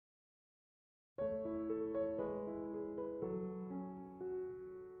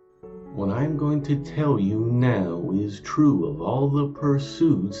What I'm going to tell you now is true of all the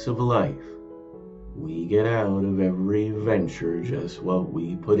pursuits of life. We get out of every venture just what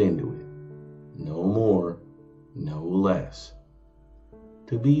we put into it. No more, no less.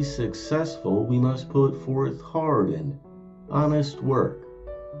 To be successful, we must put forth hard and honest work,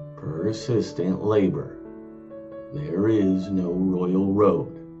 persistent labor. There is no royal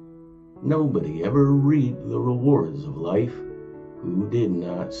road. Nobody ever reaped the rewards of life who did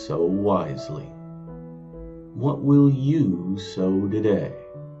not sow wisely. What will you sow today?